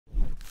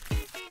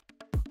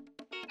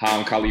Hi,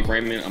 I'm Kalif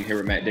Raymond. I'm here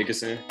with Matt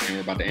Dickerson, and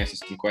we're about to answer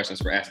some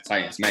questions for Ask the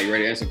Titans. Matt, you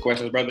ready to answer some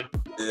questions, brother?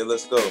 Yeah,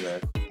 let's go, man.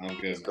 I'm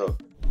good. Let's go.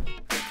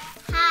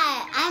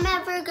 Hi, I'm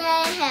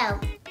Evergrey Hill,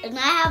 and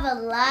I have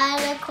a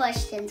lot of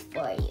questions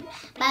for you,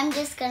 but I'm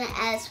just going to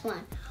ask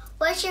one.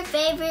 What's your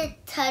favorite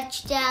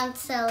touchdown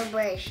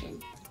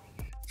celebration?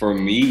 For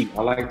me,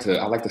 I like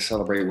to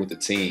celebrate with the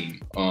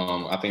team.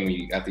 I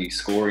think after you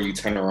score, you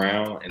turn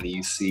around and then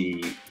you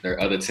see there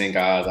are other 10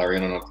 guys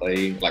already on the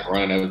play, like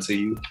running over to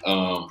you.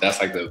 That's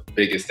like the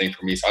biggest thing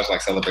for me. So I just like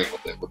celebrating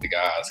with the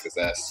guys because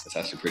that's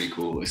actually a pretty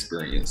cool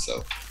experience.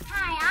 So.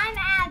 Hi,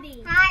 I'm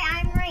Abby. Hi,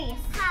 I'm Reese.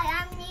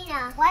 Hi, I'm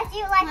Nina. What do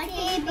you like to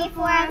eat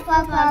before a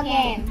football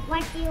game?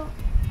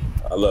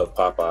 I love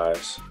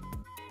Popeyes.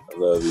 I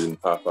love eating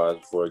Popeyes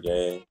before a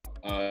game.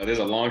 There's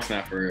a long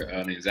snapper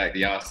named Zach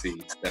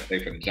Diossi that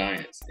played for the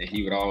Giants, and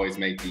he would always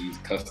make these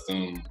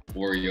custom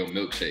Oreo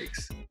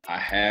milkshakes. I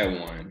had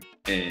one,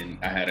 and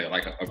I had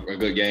a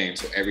good game.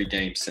 So every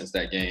game since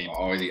that game, I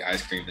always eat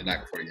ice cream the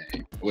night before the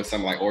game with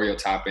some like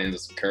Oreo toppings or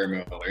some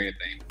caramel or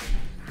anything.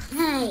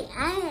 Hi,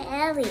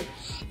 I'm Ellie,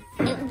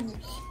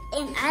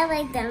 and I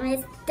like the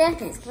Miss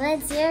Duckers.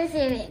 What's your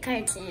favorite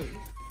cartoon?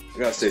 I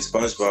gotta say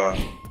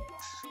SpongeBob.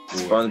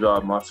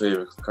 SpongeBob, my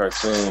favorite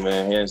cartoon,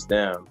 man, hands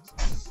down.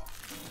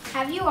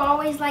 Have you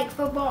always liked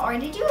football, or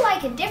did you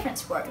like a different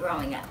sport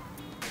growing up?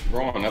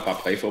 Growing up, I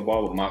played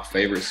football, but my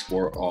favorite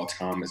sport of all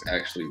time is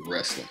actually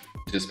wrestling.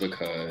 Just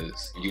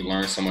because you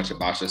learn so much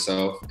about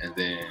yourself, and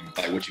then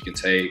like what you can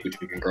take, what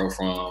you can grow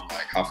from,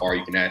 like how far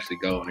you can actually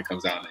go when it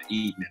comes down to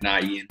eating and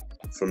not eating.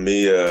 For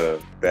me,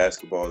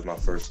 basketball is my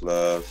first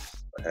love.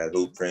 I had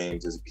hoop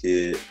dreams as a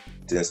kid.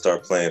 Didn't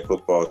start playing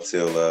football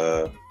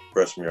till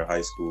freshman year of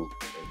high school,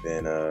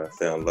 and then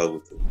fell in love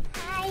with it.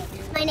 Hi,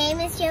 my name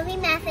is Jovi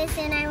Mathis,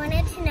 and I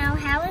wanted to know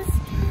how has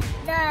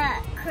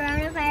the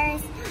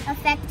coronavirus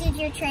affected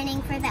your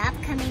training for the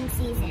upcoming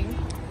season?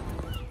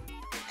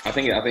 I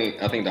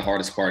think the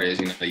hardest part is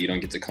that you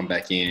don't get to come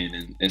back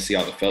in and see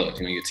all the fellas,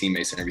 your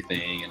teammates and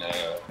everything.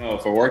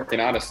 And for working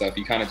out and stuff,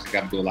 you kind of just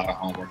got to do a lot of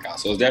home workouts.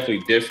 So it's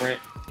definitely different.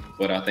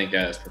 But I think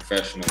as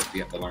professionals, we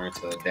have to learn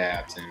to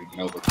adapt and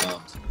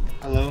overcome.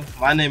 Hello,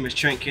 my name is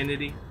Trent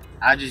Kennedy.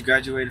 I just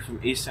graduated from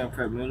Eastern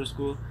Prep Middle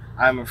School.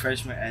 I'm a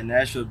freshman at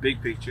Nashville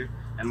Big Picture,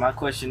 and my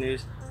question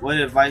is, what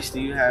advice do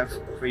you have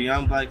for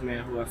young black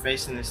men who are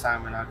facing this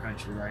time in our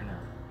country right now?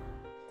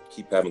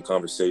 Keep having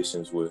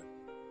conversations with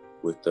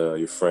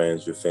your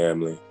friends, your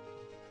family.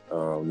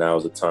 Now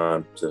is the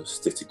time to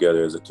stick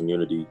together as a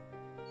community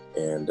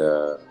and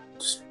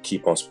just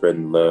keep on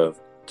spreading love,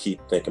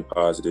 keep thinking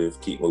positive,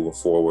 keep moving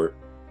forward,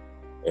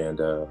 and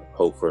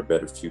hope for a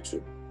better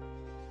future.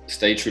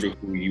 Stay true to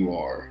who you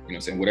are.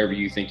 Whatever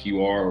you think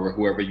you are or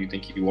whoever you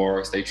think you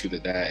are, stay true to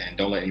that, and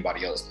don't let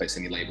anybody else place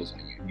any labels on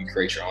you. You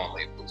create your own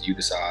labels. You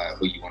decide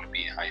who you want to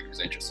be and how you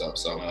present yourself.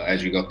 So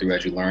as you go through,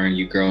 as you learn,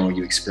 you grow,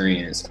 you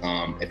experience.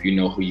 If you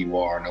know who you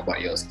are,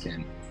 nobody else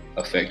can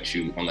affect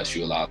you unless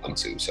you allow them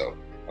to. So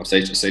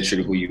stay true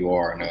to who you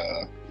are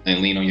and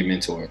lean on your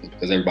mentor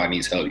because everybody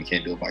needs help. You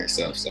can't do it by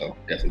yourself. So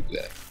definitely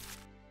do that.